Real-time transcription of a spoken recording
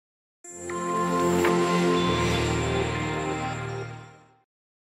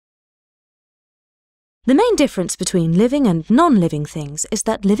The main difference between living and non-living things is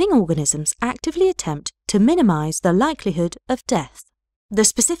that living organisms actively attempt to minimize the likelihood of death. The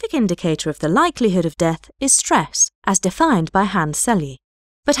specific indicator of the likelihood of death is stress, as defined by Hans Selye.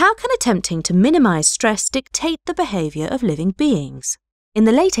 But how can attempting to minimize stress dictate the behavior of living beings? In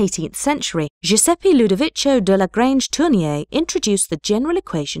the late 18th century, Giuseppe Ludovico de Lagrange-Tournier introduced the general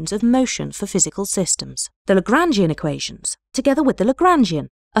equations of motion for physical systems, the Lagrangian equations, together with the Lagrangian,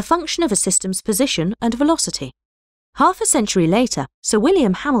 a function of a system's position and velocity. Half a century later, Sir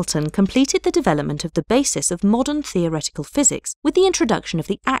William Hamilton completed the development of the basis of modern theoretical physics with the introduction of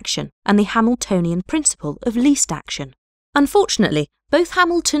the action and the Hamiltonian principle of least action. Unfortunately, both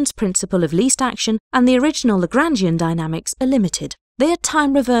Hamilton's principle of least action and the original Lagrangian dynamics are limited. They are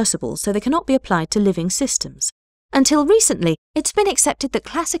time-reversible, so they cannot be applied to living systems. Until recently, it's been accepted that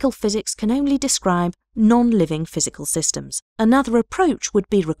classical physics can only describe non-living physical systems. Another approach would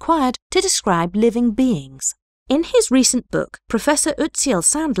be required to describe living beings. In his recent book, Professor Utziel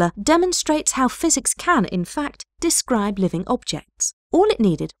Sandler demonstrates how physics can, in fact, describe living objects. All it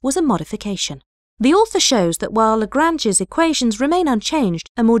needed was a modification. The author shows that while Lagrange's equations remain unchanged,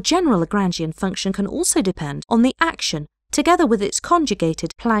 a more general Lagrangian function can also depend on the action, together with its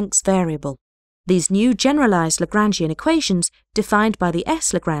conjugated Planck's variable. These new generalized Lagrangian equations, defined by the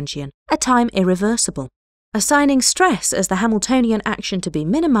S-Lagrangian, are time irreversible. Assigning stress as the Hamiltonian action to be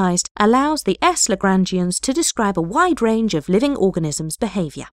minimized allows the S-Lagrangians to describe a wide range of living organisms'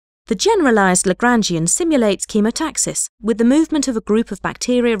 behavior. The generalized Lagrangian simulates chemotaxis, with the movement of a group of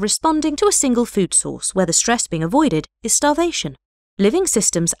bacteria responding to a single food source where the stress being avoided is starvation. Living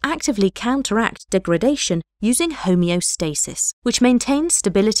systems actively counteract degradation using homeostasis, which maintains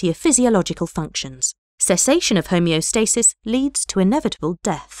stability of physiological functions. Cessation of homeostasis leads to inevitable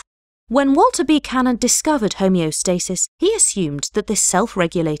death. When Walter Buchanan discovered homeostasis, he assumed that this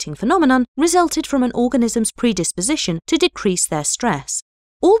self-regulating phenomenon resulted from an organism's predisposition to decrease their stress.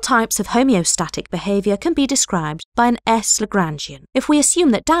 All types of homeostatic behavior can be described by an S-Lagrangian if we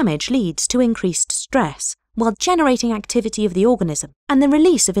assume that damage leads to increased stress, while generating activity of the organism, and the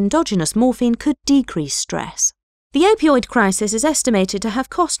release of endogenous morphine could decrease stress. The opioid crisis is estimated to have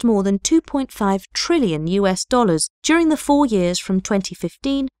cost more than $2.5 trillion during the 4 years from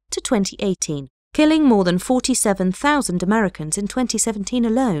 2015 to 2018, killing more than 47,000 Americans in 2017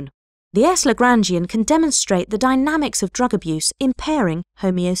 alone. The S-Lagrangian can demonstrate the dynamics of drug abuse impairing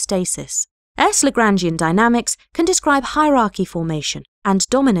homeostasis. S-Lagrangian dynamics can describe hierarchy formation and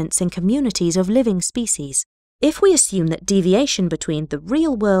dominance in communities of living species. If we assume that deviation between the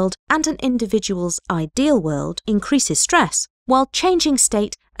real world and an individual's ideal world increases stress, while changing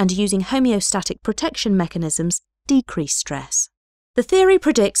state and using homeostatic protection mechanisms decrease stress. The theory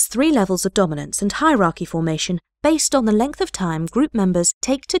predicts 3 levels of dominance and hierarchy formation based on the length of time group members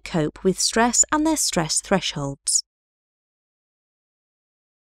take to cope with stress and their stress thresholds.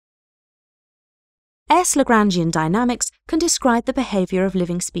 S-Lagrangian dynamics can describe the behavior of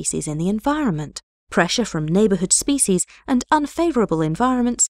living species in the environment. Pressure from neighborhood species and unfavorable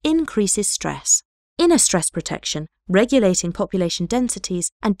environments increases stress. Inner stress protection, regulating population densities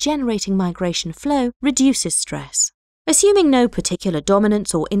and generating migration flow reduces stress. Assuming no particular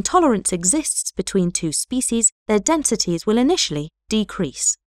dominance or intolerance exists between 2 species, their densities will initially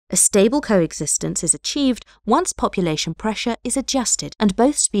decrease. A stable coexistence is achieved once population pressure is adjusted and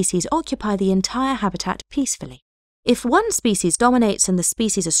both species occupy the entire habitat peacefully. If one species dominates and the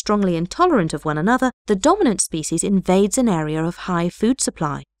species are strongly intolerant of one another, the dominant species invades an area of high food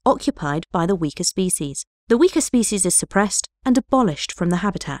supply, occupied by the weaker species. The weaker species is suppressed and abolished from the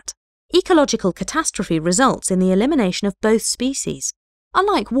habitat. Ecological catastrophe results in the elimination of both species.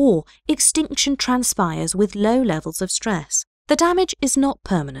 Unlike war, extinction transpires with low levels of stress. The damage is not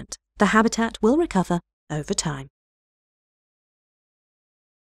permanent. The habitat will recover over time.